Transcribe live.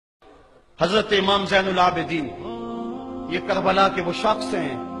حضرت امام زین العابدین یہ کربلا کے وہ شخص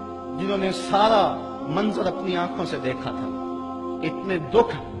ہیں جنہوں نے سارا منظر اپنی آنکھوں سے دیکھا تھا. اتنے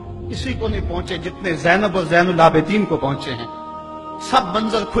دکھ کسی کو نہیں پہنچے جتنے زینب اور زین العابدین کو پہنچے ہیں. سب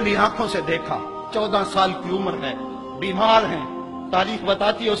منظر کھلی آنکھوں سے دیکھا. 14 سال کی عمر ہے, بیمار ہیں. تاریخ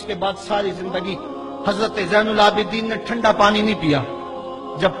بتاتی ہے اس کے بعد ساری زندگی حضرت زین العابدین نے ٹھنڈا پانی نہیں پیا.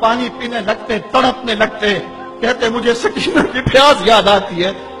 جب پانی پینے لگتے تڑپنے لگتے, کہتے مجھے سکینہ کی پیاس یاد آتی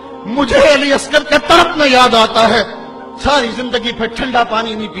ہے, مجھے علی اصغر کا تڑپنا یاد آتا ہے. ساری زندگی پھر ٹھنڈا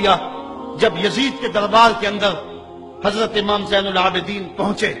پانی نہیں پیا. جب یزید کے دربار کے اندر حضرت امام زین العابدین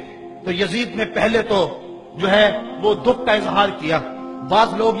پہنچے تو یزید نے پہلے تو جو ہے وہ دکھ کا اظہار کیا.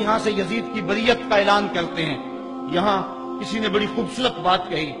 بعض لوگ یہاں سے یزید کی بریت کا اعلان کرتے ہیں. یہاں کسی نے بڑی خوبصورت بات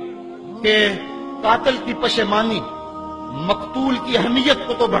کہی کہ قاتل کی پشیمانی مقتول کی اہمیت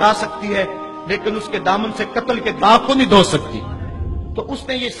کو تو بڑھا سکتی ہے لیکن اس کے دامن سے قتل کے داغ کو نہیں دھو سکتی. تو اس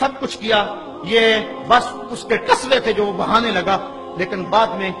نے یہ سب کچھ کیا, یہ بس اس کے قصبے تھے جو وہ بہانے لگا. لیکن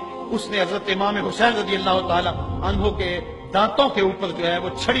بعد میں اس نے حضرت امام حسین رضی اللہ تعالی عنہ کے دانتوں کے اوپر جو ہے وہ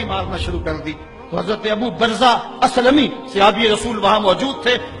چھڑی مارنا شروع کر دی. تو حضرت ابو برزہ اسلمی صحابی رسول وہاں موجود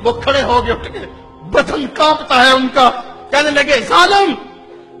تھے. وہ کھڑے ہو گئے, اٹھ گئے, بدن کانپتا ہے ان کا. کہنے لگے ظالم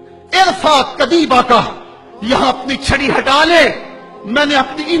ارفع قدیبہ کا, یہاں اپنی چھڑی ہٹا لے. میں نے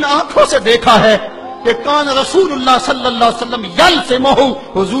اپنی ان آنکھوں سے دیکھا ہے کہ کان رسول اللہ صلی اللہ علیہ وسلم یلسمہ,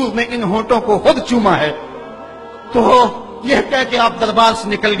 حضور نے ان ہونٹوں کو خود چوما ہے. تو یہ کہہ کہ آپ دربار سے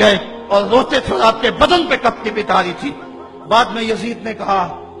نکل گئے اور روتے تھے اور آپ کے بدن پہ کپ کی پتاری تھی. بعد میں یزید نے کہا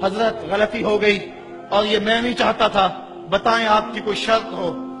حضرت غلطی ہو گئی اور یہ میں نہیں چاہتا تھا, بتائیں آپ کی کوئی شرط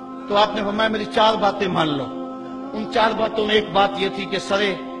ہو. تو آپ نے فرمایا میری 4 باتیں مان لو. ان 4 باتوں میں ایک بات یہ تھی کہ سر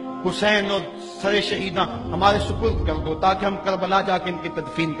حسین اور سر شہیدہ ہمارے سپرد کر دو تاکہ ہم کربلا جا کے ان کی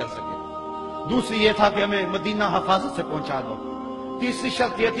تدفین کر سکیں. دوسری یہ تھا کہ ہمیں مدینہ حفاظت سے پہنچا دو. تیسری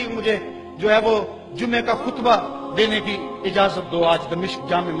شرط یہ تھی کہ مجھے جو ہے وہ جمعے کا خطبہ دینے کی اجازت دو آج دمشق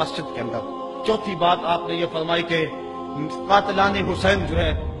جامع مسجد کے اندر. چوتھی بات آپ نے یہ فرمائی کہ قاتلان حسین جو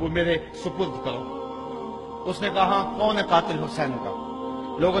ہے وہ میرے سپرد کرو. اس نے کہا ہاں کون ہے قاتل حسین کا؟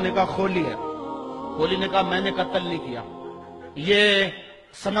 لوگوں نے کہا خولی ہے. خولی نے کہا میں نے قتل نہیں کیا, یہ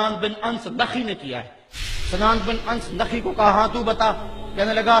سنان بن انس نخی نے کیا ہے. سنان بن انس نخی کو کہا ہاں تو بتا.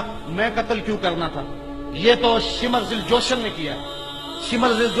 کہنے لگا میں قتل کیوں کرنا تھا, یہ تو شمر ذل جوشن نے کیا ہے.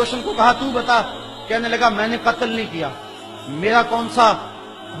 شمر ذل جوشن کو کہا تو بتا. کہنے لگا میں نے قتل نہیں کیا, میرا کون سا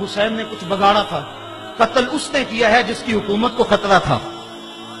حسین نے کچھ بگاڑا تھا, قتل اس نے کیا ہے جس کی حکومت کو خطرہ تھا.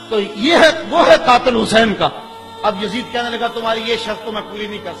 تو یہ ہے وہ ہے قاتل حسین کا. اب یزید کہنے لگا تمہاری یہ شرط تو میں پوری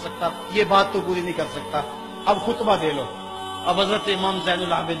نہیں کر سکتا, یہ بات تو پوری نہیں کر سکتا, اب خطبہ دے لو. اب حضرت امام زین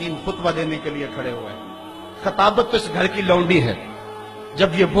العابدین خطبہ دینے کے لیے کھڑے ہوئے. خطابت تو اس گھر کی لونڈی ہے,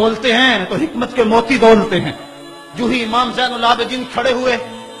 جب یہ بولتے ہیں تو حکمت کے موتی دولتے ہیں. جو ہی امام زین العابدین کھڑے ہوئے,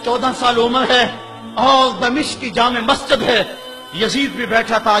 14 سال عمر ہے اور دمشق کی جامع مسجد ہے. یزید بھی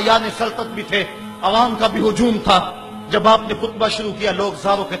بیٹھا تھا, یعنی سلطنت بھی تھے, عوام کا بھی ہجوم تھا. جب آپ نے خطبہ شروع کیا لوگ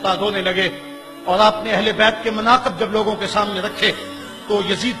زار و خطا ہونے لگے اور آپ نے اہل بیت کے مناقب جب لوگوں کے سامنے رکھے تو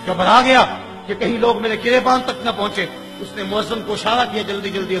یزید گھبرا گیا کہ کہیں لوگ میرے گریبان تک نہ پہنچے. اس نے مؤذن کو اشارہ کیا جلدی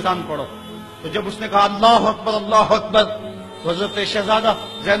جلدی اذان پڑھو. تو جب اس نے کہا اللہ اکبر اللہ اکبر, تو حضرت شہزادہ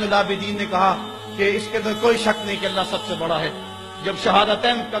زین العابدین نے کہا کہ اس کے اندر کوئی شک نہیں کہ اللہ سب سے بڑا ہے. جب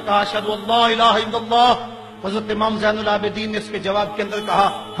شہادتین کا کہا اشہد ان لا الہ الا اللہ, حضرت امام زین العابدین نے اس کے جواب کے اندر کہا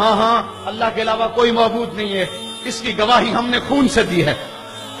ہاں ہاں اللہ کے علاوہ کوئی معبود نہیں ہے, اس کی گواہی ہم نے خون سے دی ہے,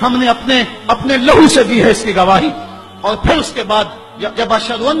 ہم نے اپنے لہو سے دی ہے اس کی گواہی. اور پھر اس کے بعد جب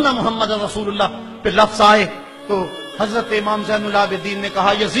اشہد ان محمد رسول اللہ پہ لفظ آئے تو حضرت امام زین العابدین نے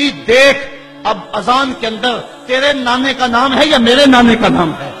کہا یزید دیکھ اب اذان کے اندر تیرے نانے کا نام ہے یا میرے نانے کا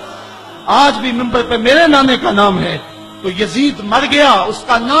نام ہے؟ آج بھی منبر پہ میرے نانے کا نام ہے. تو یزید مر گیا, اس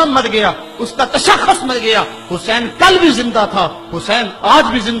کا نام مر گیا, اس کا تشخص مر گیا. حسین کل بھی زندہ تھا, حسین آج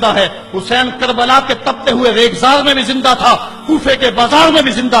بھی زندہ ہے. حسین کربلا کے تپتے ہوئے ریگزار میں بھی زندہ تھا, کوفے کے بازار میں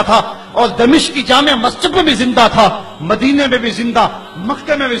بھی زندہ تھا, اور دمشق کی جامع مسجد میں بھی زندہ تھا, مدینے میں بھی زندہ,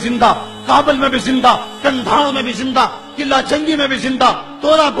 مکہ میں بھی زندہ, کابل میں بھی زندہ, کندھار میں بھی زندہ, قلعہ جنگی میں بھی زندہ,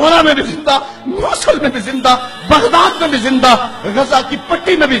 تورا گورا میں بھی زندہ, موصل میں بھی زندہ, بغداد میں بھی زندہ, غزہ کی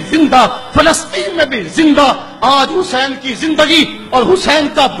پٹی میں بھی زندہ, فلسطین میں بھی زندہ. آج حسین کی زندگی اور حسین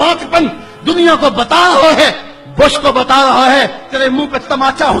کا باقپن دنیا کو بتا رہا ہے, بش کو بتا رہا ہے تیرے منہ پہ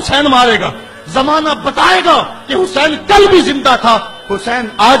تماچا حسین مارے گا. زمانہ بتائے گا کہ حسین کل بھی زندہ تھا, حسین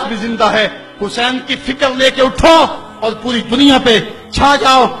آج بھی زندہ ہے. حسین کی فکر لے کے اٹھو اور پوری دنیا پہ چھا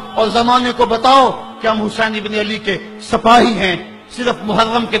جاؤ اور زمانے کو بتاؤ کہ ہم حسین ابن علی کے سپاہی ہیں. صرف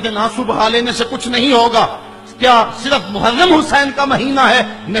محرم کے دن آنسو بہا لینے سے کچھ نہیں ہوگا. کیا صرف محرم حسین کا مہینہ ہے؟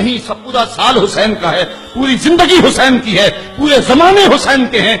 نہیں، سب پورا سال حسین کا ہے، پوری زندگی حسین کی ہے، پورے زمانے حسین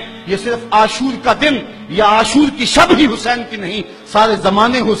کے ہیں۔ یہ صرف عاشور کا دن یا عاشور کی شب ہی حسین کی نہیں، سارے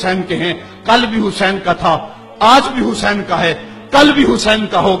زمانے حسین کے ہیں۔ کل بھی حسین کا تھا، آج بھی حسین کا ہے، کل بھی حسین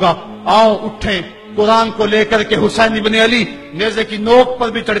کا ہوگا۔ آؤ اٹھیں، قرآن کو لے کر کے حسین ابن علی نیزے کی نوک پر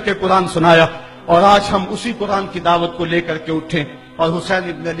بھی چڑھ کے قرآن سنایا، اور آج ہم اسی قرآن کی دعوت کو لے کر کے اٹھیں اور حسین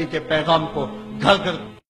ابن علی کے پیغام کو گھر گھر